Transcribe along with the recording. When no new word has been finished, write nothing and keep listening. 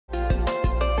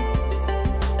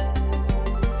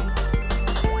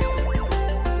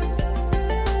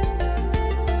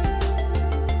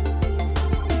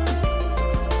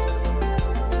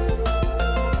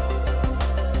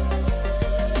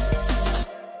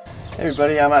Hey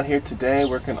everybody, I'm out here today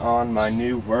working on my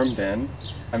new worm bin.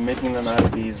 I'm making them out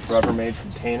of these Rubbermaid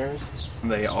containers.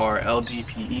 They are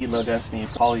LDPE, low density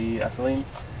polyethylene,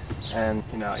 and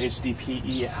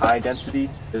HDPE, high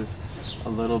density, is a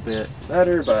little bit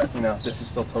better, but this is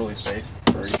still totally safe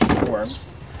for worms.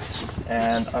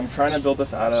 And I'm trying to build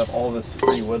this out of all this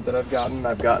free wood that I've gotten.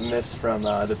 I've gotten this from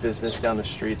the business down the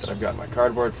street that I've gotten my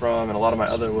cardboard from, and a lot of my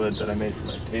other wood that I made for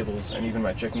my tables and even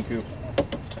my chicken coop.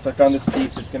 So I found this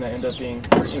piece. It's going to end up being,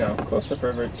 close to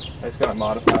perfect. I just got to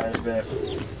modify it a bit.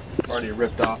 I've already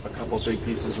ripped off a couple big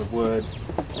pieces of wood,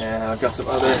 and I've got some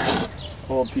other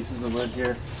old pieces of wood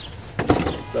here.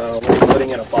 So we'll be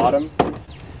putting in a bottom,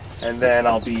 and then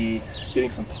I'll be getting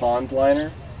some pond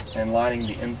liner and lining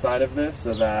the inside of this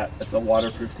so that it's a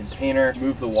waterproof container.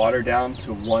 Move the water down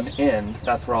to one end.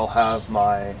 That's where I'll have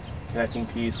my connecting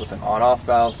piece with an on-off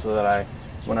valve so that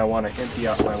when I want to empty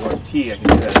out my worm tea, I can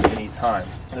do that at any time.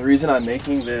 The reason I'm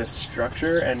making this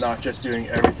structure and not just doing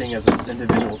everything as its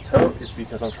individual tote is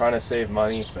because I'm trying to save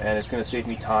money, and it's going to save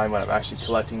me time when I'm actually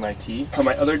collecting my tea. On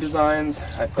my other designs,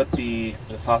 I put the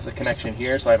faucet connection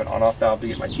here, so I have an on-off valve to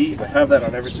get my tea. If I have that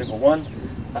on every single one,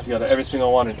 I have to go to every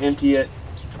single one and empty it.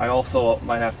 I also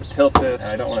might have to tilt it,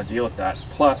 and I don't want to deal with that.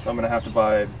 Plus, I'm going to have to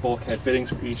buy bulkhead fittings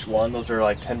for each one. Those are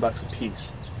like 10 bucks a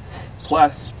piece.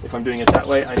 Plus, if I'm doing it that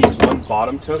way, I need one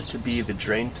bottom tote to be the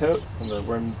drain tote. When the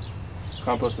worm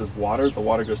compost is water, the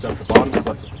water goes down to the bottom,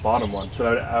 collects at the bottom one.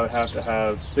 So I would have to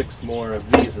have 6 more of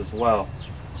these as well.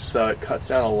 So it cuts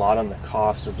down a lot on the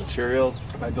cost of materials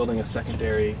by building a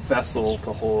secondary vessel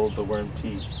to hold the worm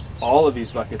tea. All of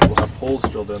these buckets will have holes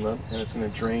drilled in them, and it's going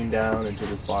to drain down into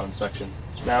this bottom section.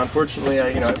 Now, unfortunately,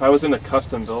 if I was going to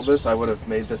custom build this, I would have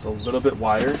made this a little bit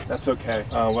wider. That's okay.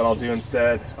 What I'll do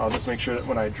instead, I'll just make sure that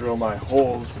when I drill my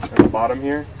holes at the bottom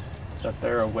here, that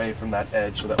they're away from that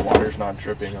edge so that water's not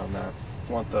dripping on that.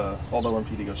 I want all the worm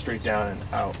tea to go straight down and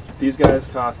out. These guys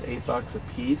cost 8 bucks a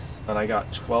piece, and I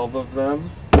got 12 of them.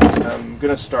 I'm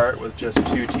going to start with just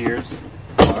 2 tiers.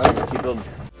 All right, let's keep building.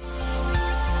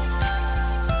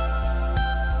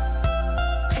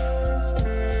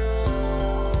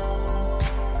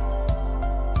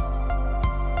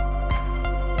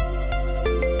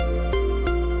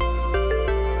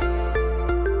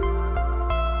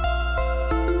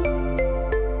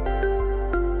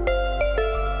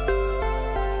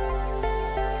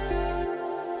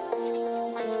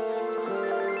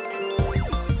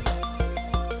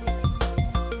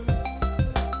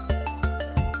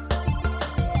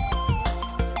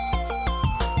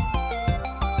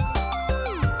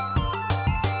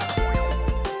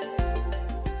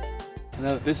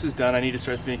 Now that this is done, I need to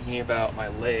start thinking about my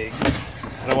legs.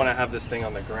 I don't want to have this thing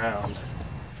on the ground,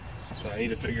 so I need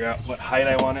to figure out what height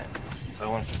I want it. So I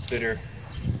want to consider,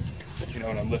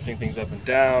 when I'm lifting things up and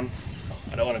down,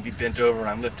 I don't want to be bent over when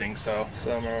I'm lifting, so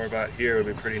somewhere about here would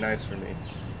be pretty nice for me.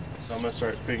 So I'm going to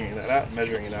start figuring that out and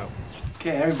measuring it out.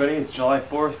 Okay, everybody, it's July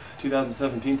 4th,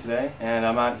 2017 today, and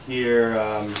I'm out here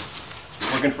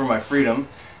working for my freedom,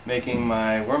 making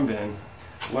my worm bin.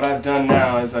 What I've done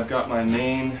now is I've got my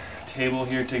main table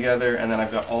here together, and then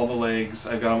I've got all the legs.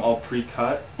 I've got them all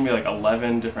pre-cut. It's gonna be like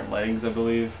 11 different legs, I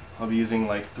believe. I'll be using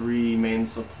like 3 main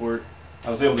support. I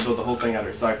was able to build the whole thing out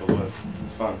of recycled wood.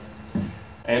 It's fun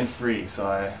and free, so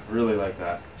I really like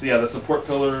that. So yeah, the support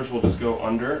pillars will just go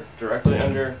under, directly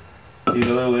under. These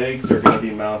other legs are going to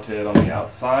be mounted on the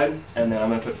outside, and then I'm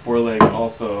going to put 4 legs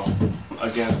also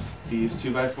against these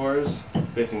 2x4s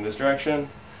facing this direction.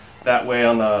 That way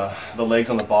on the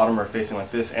legs on the bottom are facing like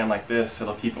this and like this.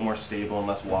 It'll keep it more stable and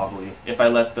less wobbly. If I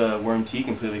let the worm tea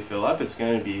completely fill up, it's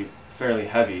going to be fairly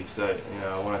heavy, so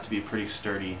I want it to be a pretty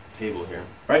sturdy table here.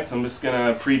 Right, so I'm just going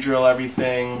to pre-drill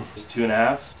everything. Just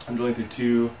 2.5. I'm drilling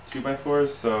through 2x4s,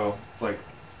 so it's like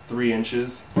 3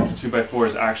 inches. So 2x4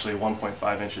 is actually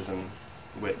 1.5 inches in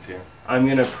width here. I'm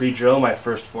going to pre-drill my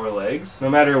first 4 legs. No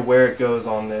matter where it goes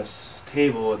on this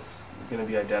table, it's going to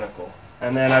be identical.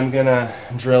 And then I'm going to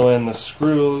drill in the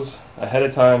screws ahead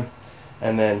of time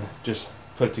and then just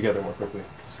put it together more quickly.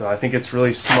 So I think it's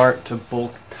really smart to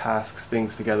bulk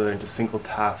things together into single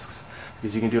tasks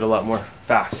because you can do it a lot more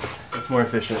fast. It's more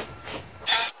efficient.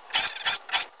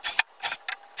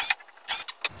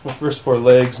 That's my first 4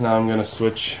 legs. Now I'm going to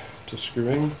switch to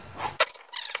screwing.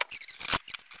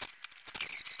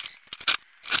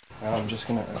 Now I'm just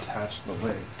going to attach the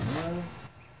legs.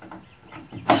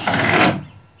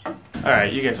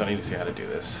 Alright, you guys don't need to see how to do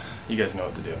this. You guys know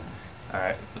what to do.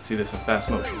 Alright, let's see this in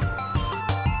fast motion.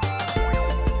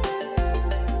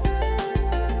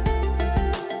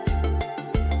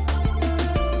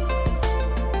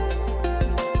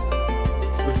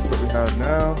 So this is what we have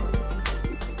now.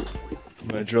 I'm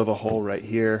going to drill the hole right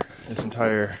here. This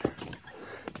entire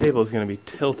table is going to be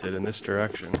tilted in this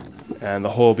direction, and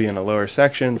the hole will be in a lower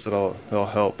section, so it'll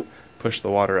help push the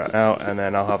water out, and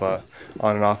then I'll have a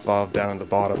on and off valve down at the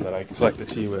bottom that I can collect the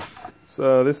tea with.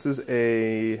 So this is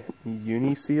a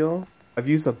uni seal. I've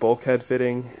used a bulkhead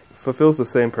fitting. It fulfills the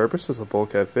same purpose as a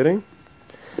bulkhead fitting,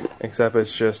 except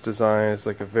it's just designed as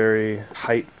like a very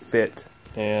tight fit,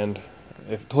 and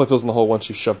it totally fills in the hole once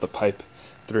you shove the pipe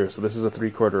through. So this is a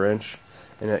 3/4 inch,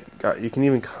 and you can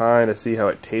even kind of see how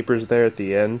it tapers there at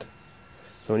the end.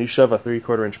 So when you shove a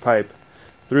 3/4 inch pipe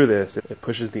through this, it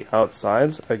pushes the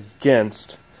outsides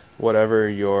against whatever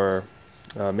you're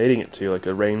mating it to, like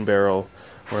a rain barrel,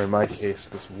 or in my case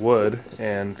this wood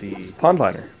and the pond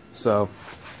liner. So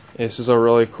this is a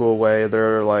really cool way.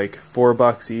 They're like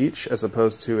 $4 each, as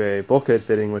opposed to a bulkhead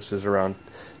fitting, which is around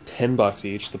 $10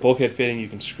 each. The bulkhead fitting you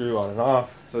can screw on and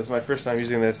off. So this is my first time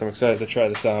using this. I'm excited to try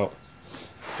this out.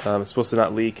 It's supposed to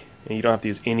not leak, and you don't have to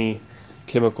use any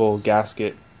chemical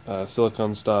gasket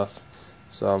silicone stuff.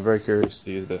 So I'm very curious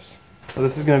to use this. So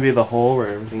this is going to be the hole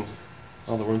where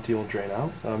all the worm tea will drain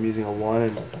out. So I'm using a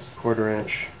 1¼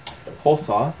 inch hole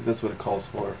saw. That's what it calls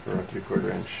for a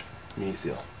 3/4 inch mini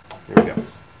seal. Here we go.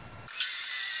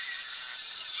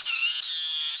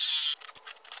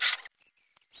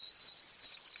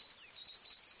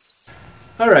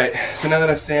 Alright, so now that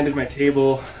I've sanded my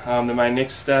table, then my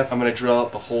next step, I'm going to drill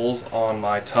out the holes on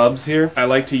my tubs here. I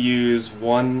like to use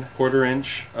 1/4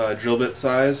 inch drill bit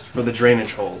size for the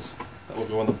drainage holes that will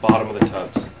go on the bottom of the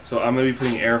tubs. So I'm going to be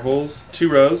putting air holes, 2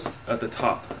 rows at the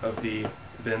top of the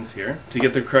bins here. To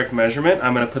get the correct measurement,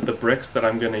 I'm going to put the bricks that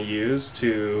I'm going to use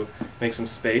to make some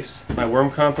space. My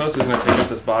worm compost is going to take up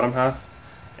this bottom half,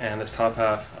 and this top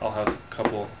half I'll have a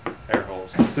couple air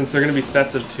holes. Since they're going to be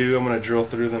sets of 2, I'm going to drill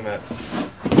through them at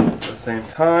the same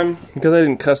time. Because I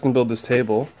didn't custom build this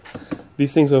table,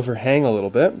 these things overhang a little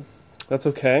bit. That's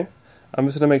okay. I'm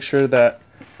just going to make sure that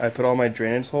I put all my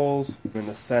drainage holes in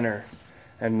the center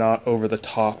and not over the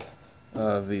top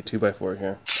of the 2x4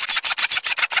 here.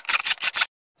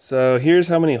 So here's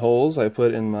how many holes I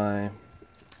put in my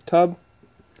tub.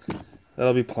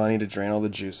 That'll be plenty to drain all the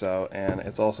juice out, and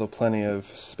it's also plenty of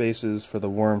spaces for the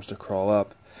worms to crawl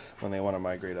up when they want to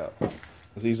migrate up.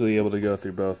 It's easily able to go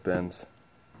through both bins.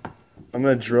 I'm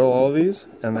going to drill all of these,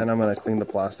 and then I'm going to clean the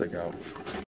plastic out.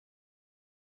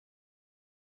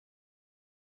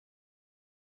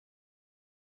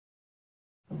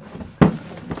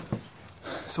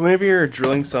 So whenever you're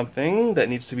drilling something that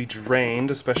needs to be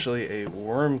drained, especially a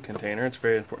worm container, it's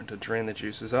very important to drain the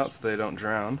juices out so they don't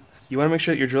drown. You want to make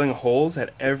sure that you're drilling holes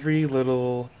at every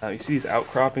little, you see these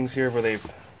outcroppings here where they've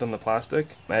done the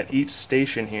plastic? At each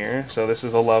station here, so this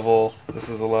is a level, this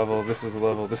is a level, this is a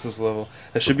level, this is a level,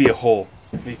 there should be a hole,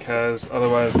 because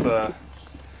otherwise the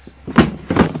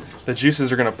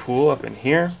juices are going to pool up in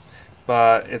here.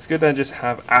 But it's good to just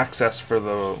have access for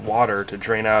the water to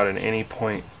drain out at any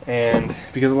point. And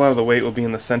because a lot of the weight will be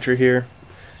in the center here,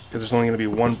 because there's only going to be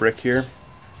one brick here,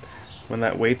 when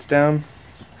that weight's down,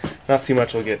 not too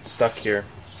much will get stuck here.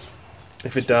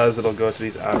 If it does, it'll go to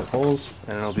these outer holes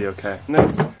and it'll be okay.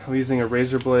 Next, I'm using a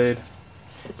razor blade,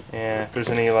 and if there's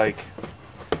any, like,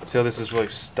 see how this is really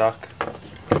stuck,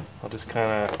 I'll just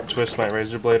kind of twist my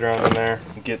razor blade around in there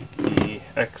and get the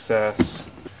excess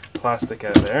plastic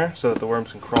out of there so that the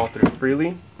worms can crawl through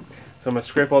freely. So I'm going to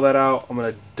scrape all that out. I'm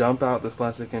going to dump out this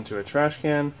plastic into a trash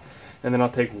can, and then I'll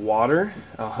take water,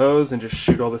 a hose, and just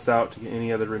shoot all this out to get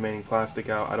any other remaining plastic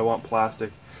out. I don't want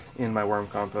plastic in my worm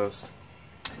compost.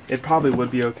 It probably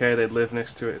would be okay, they'd live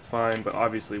next to it, it's fine, but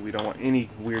obviously we don't want any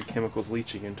weird chemicals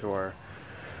leaching into our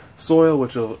soil,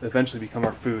 which will eventually become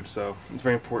our food, so it's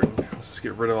very important. Let's just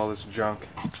get rid of all this junk.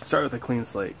 Start with a clean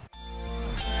slate.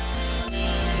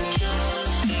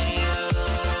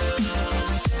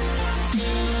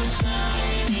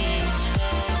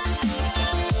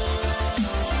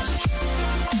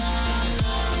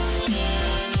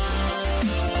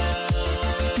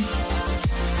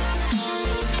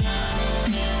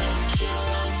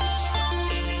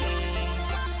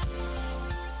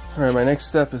 Alright, my next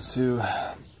step is to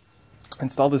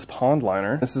install this pond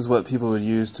liner. This is what people would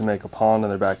use to make a pond in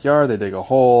their backyard. They dig a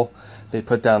hole, they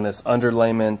put down this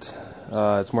underlayment,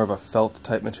 it's more of a felt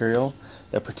type material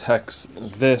that protects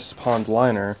this pond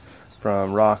liner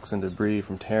from rocks and debris,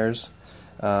 from tears.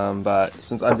 But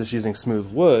since I'm just using smooth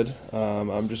wood,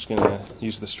 I'm just going to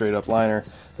use the straight up liner.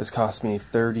 This cost me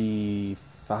 $35,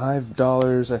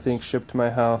 I think, shipped to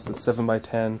my house. It's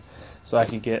 7x10. So I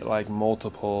could get like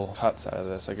multiple cuts out of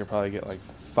this. I could probably get like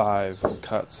 5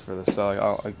 cuts for this. So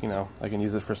I can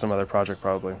use it for some other project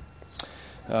probably.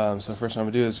 So first thing I'm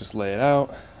gonna do is just lay it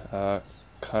out,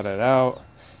 cut it out,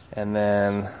 and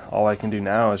then all I can do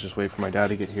now is just wait for my dad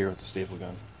to get here with the staple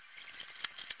gun.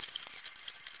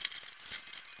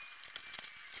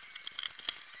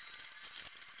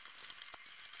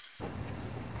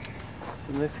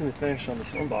 So the next thing to finish on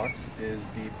this one box is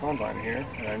the pond line here,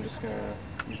 and I'm just going to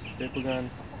use the staple gun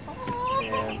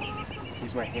and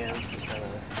use my hands to kind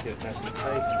of get it nice and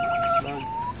tight and snug,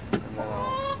 and then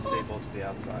I'll staple to the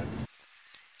outside.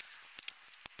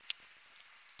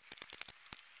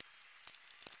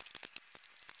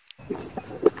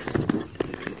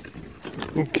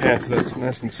 Okay, so that's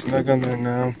nice and snug on there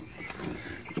now.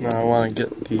 Now I want to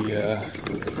get the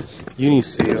uni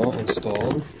seal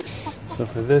installed. So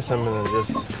for this I'm going to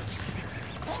just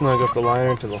snug up the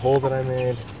liner to the hole that I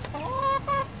made.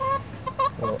 A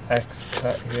little X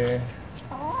cut here.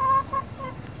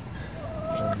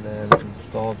 And then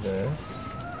install this.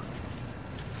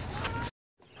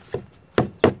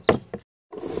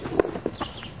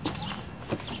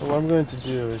 So what I'm going to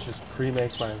do is just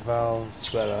pre-make my valve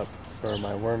setup for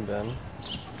my worm bin.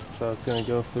 So it's going to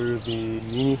go through the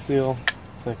uni seal.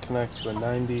 It's going to connect to a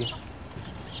 90.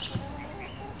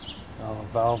 I'll have a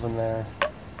valve in there,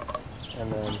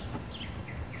 and then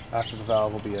after the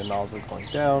valve will be a nozzle going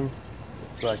down,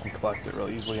 so I can collect it real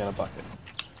easily in a bucket.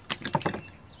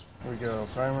 Here we go,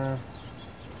 primer.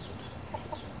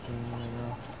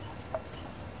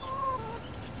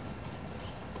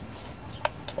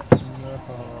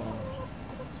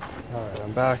 Alright,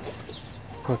 I'm back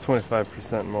with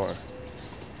 25% more.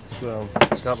 So,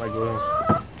 got my glue.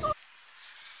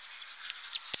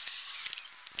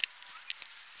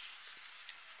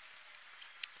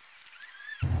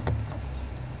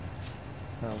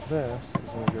 Now this is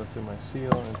going to go through my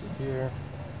seal into here,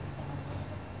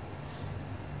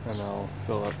 and I'll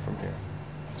fill up from here.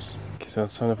 Okay, so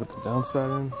it's time to put the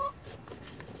downspout in.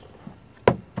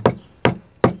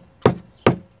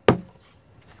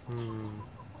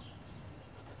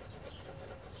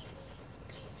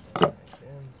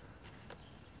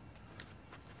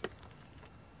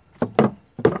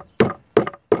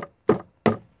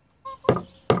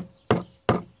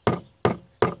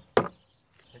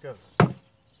 There it goes.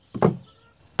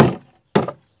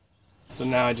 So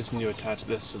now I just need to attach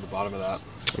this to the bottom of that,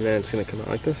 and then it's going to come out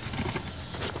like this.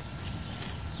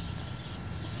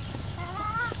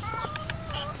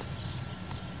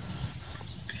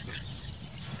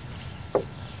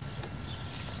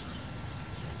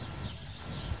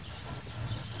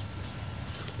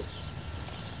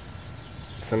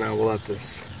 So now we'll let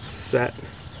this set,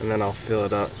 and then I'll fill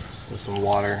it up with some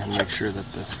water and make sure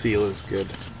that the seal is good.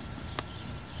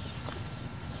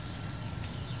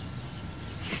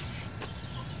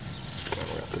 And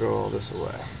we're going to throw all this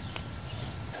away.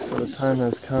 So the time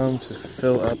has come to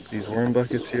fill up these worm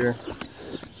buckets here.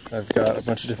 I've got a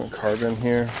bunch of different carbon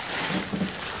here.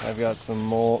 I've got some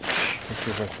mulch, which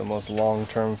is like the most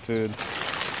long-term food.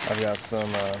 I've got some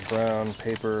brown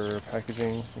paper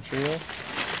packaging material,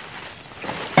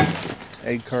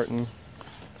 egg carton,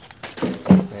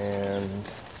 and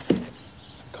some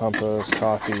compost,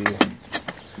 coffee,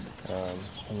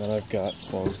 and then I've got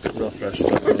some real fresh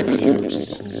stuff over here, which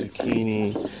is some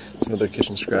zucchini, some other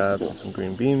kitchen scraps, and some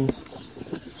green beans.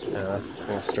 And that's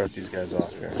going to start these guys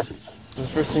off here. So the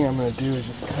first thing I'm going to do is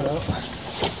just cut out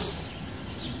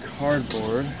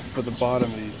cardboard for the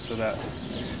bottom of these so that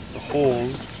the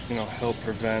holes, help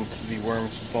prevent the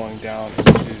worms from falling down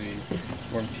into the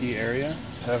worm tea area.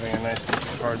 Having a nice piece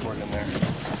of cardboard in there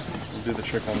will do the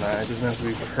trick on that. It doesn't have to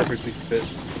be perfectly fit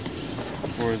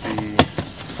for the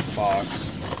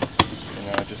box.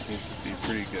 It just needs to be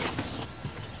pretty good.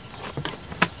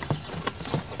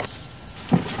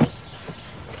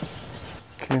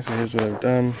 Okay, so here's what I've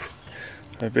done.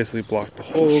 I've basically blocked the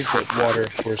holes, but water,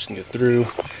 of course, can get through.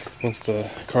 Once the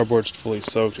cardboard's fully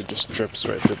soaked, it just drips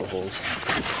right through the holes.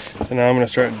 So now I'm going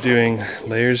to start doing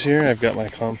layers here. I've got my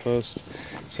compost.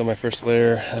 So my first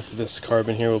layer after this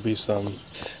carbon here will be some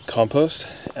compost,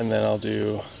 and then I'll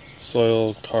do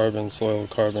soil, carbon,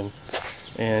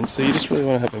 and so you just really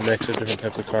want to have a mix of different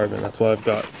types of carbon. That's why I've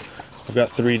got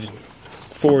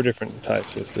 4 different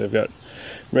types. So I've got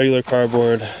regular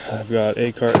cardboard, I've got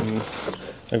egg cartons,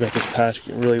 I've got this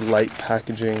really light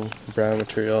packaging brown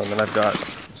material, and then I've got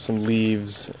some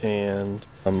leaves and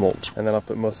mulch. And then I'll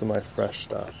put most of my fresh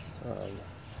stuff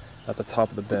at the top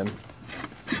of the bin.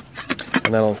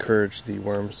 And that'll encourage the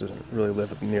worms to really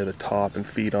live up near the top and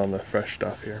feed on the fresh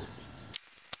stuff here.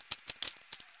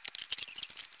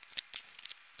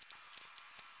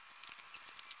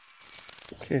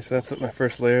 Okay, so that's what my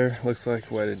first layer looks like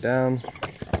wetted down.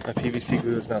 My PVC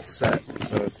glue is now set,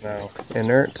 so it's now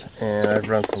inert, and I've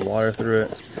run some water through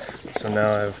it. So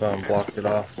now I've blocked it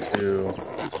off to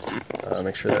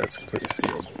make sure that it's completely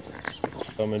sealed.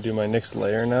 So I'm going to do my next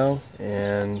layer now,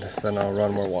 and then I'll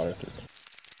run more water through it.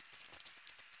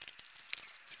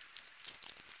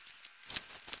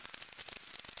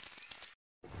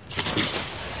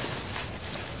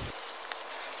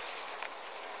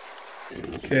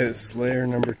 Okay, this is layer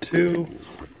number 2.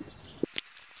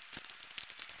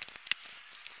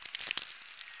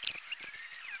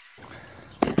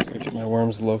 I get my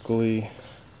worms locally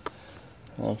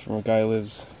from a guy who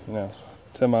lives,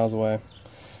 10 miles away,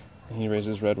 and he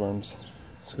raises red worms.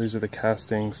 So these are the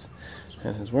castings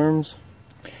and his worms.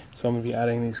 So I'm going to be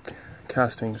adding these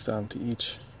castings down to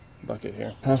each bucket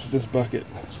here. Half of this bucket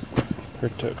per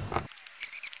tote.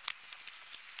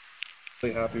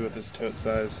 Really happy with this tote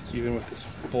size. Even with this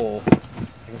full,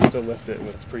 I can still lift it,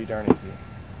 but it's pretty darn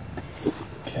easy.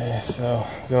 Okay, so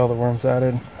got all the worms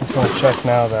added. I just want to check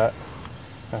now that,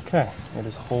 okay, it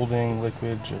is holding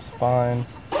liquid just fine.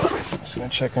 I'm just going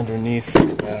to check underneath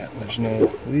that there's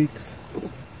no leaks.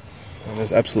 And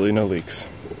there's absolutely no leaks.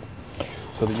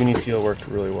 So the uni seal worked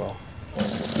really well.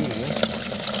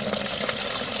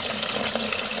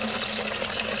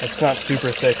 It's not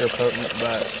super thick or potent,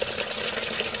 but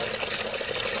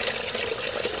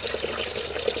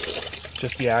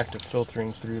just the act of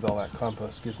filtering through all that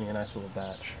compost gives me a nice little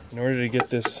batch. In order to get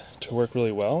this to work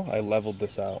really well, I leveled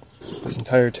this out. This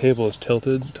entire table is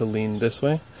tilted to lean this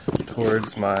way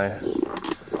towards my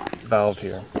valve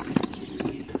here.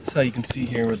 So you can see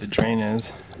here where the drain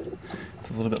is. It's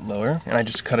a little bit lower, and I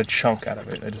just cut a chunk out of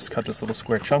it. I just cut this little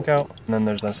square chunk out, and then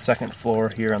there's a second floor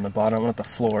here on the bottom. Not the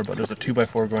floor, but there's a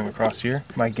 2x4 going across here.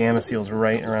 My gamma seal's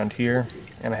right around here,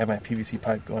 and I have my PVC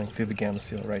pipe going through the gamma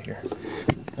seal right here.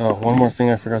 Oh, one more thing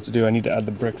I forgot to do. I need to add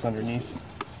the bricks underneath,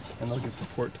 and they'll give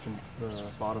support to the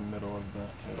bottom middle of the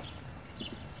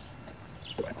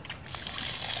tote.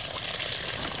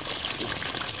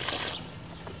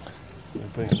 I'm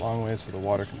putting it a long way so the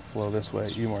water can flow this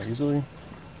way more easily.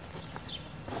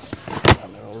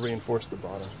 And it'll reinforce the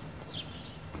bottom.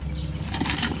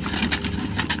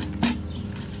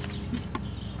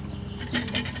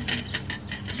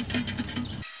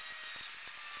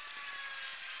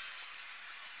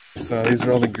 So these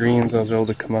are all the greens I was able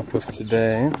to come up with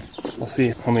today. I'll see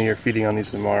how many are feeding on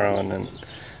these tomorrow, and then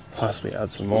possibly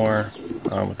add some more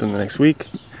within the next week.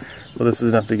 But this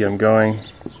is enough to get them going.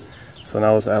 So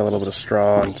now let's add a little bit of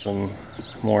straw and some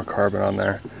more carbon on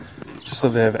there, just so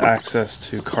they have access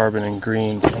to carbon and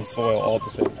greens and soil all at the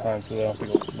same time, so they don't have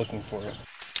to go looking for it.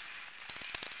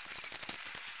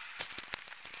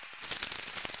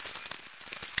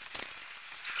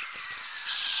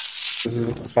 This is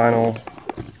what the final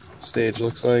stage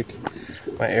looks like.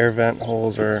 My air vent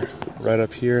holes are right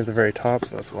up here at the very top,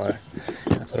 so that's why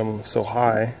I put them so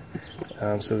high,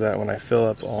 so that when I fill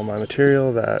up all my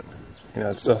material, that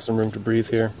it still has some room to breathe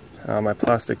here. My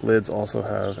plastic lids also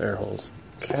have air holes.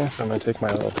 Okay, so I'm going to take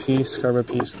my little carbon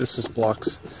piece. This just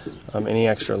blocks any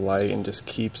extra light and just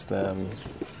keeps them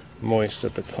moist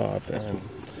at the top, and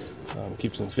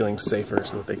keeps them feeling safer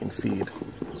so that they can feed.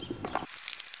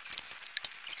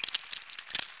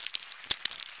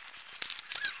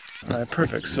 Alright,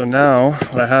 perfect. So now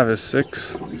what I have is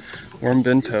 6 worm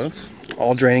bin totes,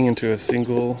 all draining into a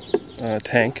single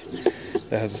tank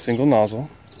that has a single nozzle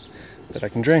that I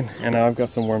can drain. And now I've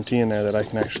got some worm tea in there that I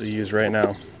can actually use right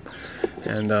now.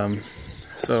 And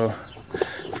so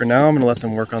for now I'm going to let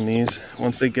them work on these.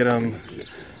 Once they get them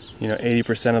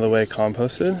 80% of the way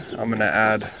composted, I'm going to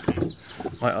add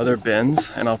my other bins,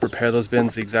 and I'll prepare those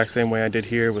bins the exact same way I did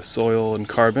here, with soil and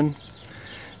carbon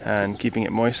and keeping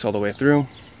it moist all the way through.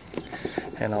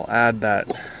 And I'll add that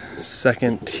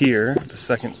second tier, the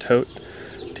second tote,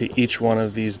 to each one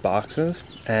of these boxes,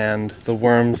 and the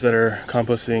worms that are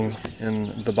composting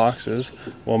in the boxes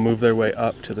will move their way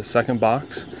up to the second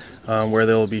box, where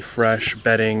there will be fresh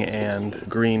bedding and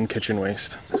green kitchen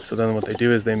waste. So then what they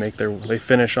do is they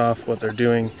finish off what they're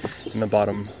doing in the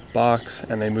bottom box,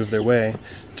 and they move their way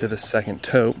to the second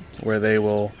tote, where they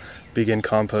will begin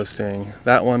composting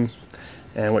that one.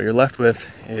 And what you're left with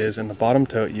is, in the bottom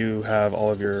tote, you have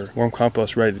all of your worm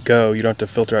compost ready to go. You don't have to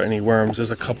filter out any worms.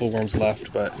 There's a couple worms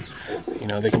left, but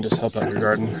they can just help out your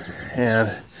garden.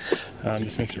 And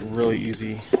this makes it really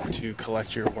easy to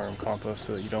collect your worm compost,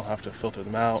 so that you don't have to filter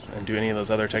them out and do any of those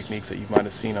other techniques that you might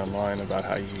have seen online about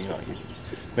how you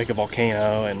make a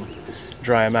volcano and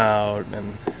dry them out,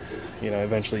 and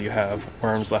eventually you have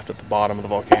worms left at the bottom of the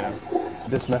volcano.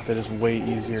 This method is way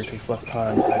easier, takes less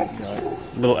time,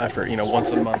 little effort. Once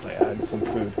a month I add some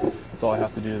food. That's all I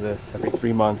have to do to this. Every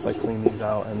 3 months I clean these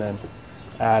out and then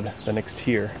add the next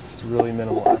tier. It's really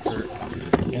minimal effort.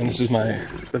 And this is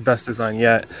the best design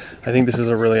yet. I think this is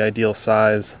a really ideal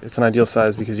size. It's an ideal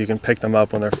size because you can pick them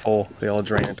up when they're full. They all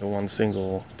drain into one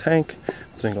single tank,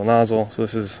 single nozzle. So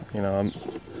this is,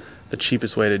 the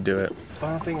cheapest way to do it. The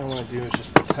final thing I want to do is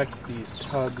just protect these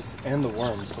tubs and the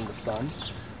worms from the sun,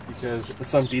 because the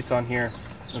sun beats on here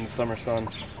in the summer sun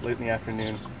late in the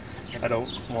afternoon, I don't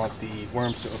want the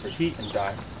worms to overheat and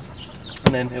die.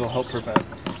 And then it'll help prevent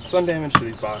sun damage to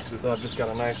these boxes. So I've just got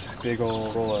a nice big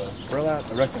old roll of burlap.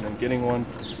 I recommend getting one.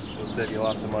 It'll save you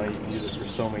lots of money. You can use it for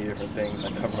so many different things.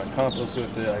 I cover my compost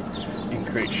with it. You can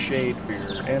create shade for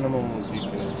your animals. You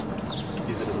can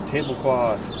use it as a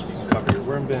tablecloth. You can cover your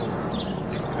worm bins.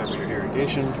 You can cover your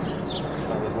irrigation.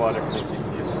 There's a lot of different things you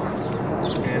can use it for.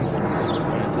 And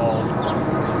when it's all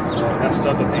messed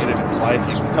up at the end of its life,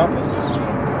 you can compost it. So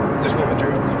it's a cool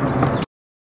material.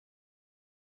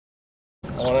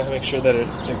 I want to make sure that it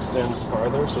extends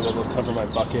farther so that it'll cover my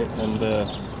bucket and the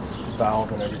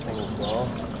valve and everything as well.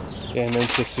 And then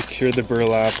to secure the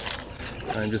burlap,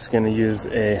 I'm just going to use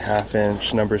a 1/2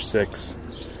 inch number 6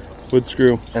 wood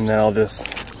screw, and then I'll just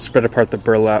spread apart the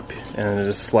burlap and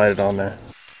just slide it on there.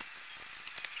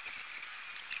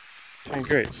 Okay,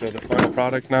 great, so the final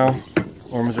product now.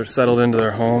 Worms are settled into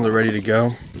their home, they're ready to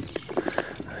go.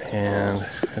 And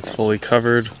it's fully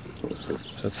covered,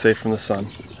 so it's safe from the sun.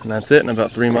 And that's it. In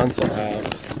about 3 months, I'll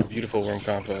have some beautiful worm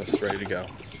compost ready to go.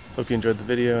 Hope you enjoyed the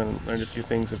video and learned a few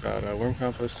things about worm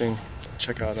composting.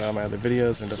 Check out my other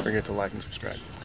videos, and don't forget to like and subscribe.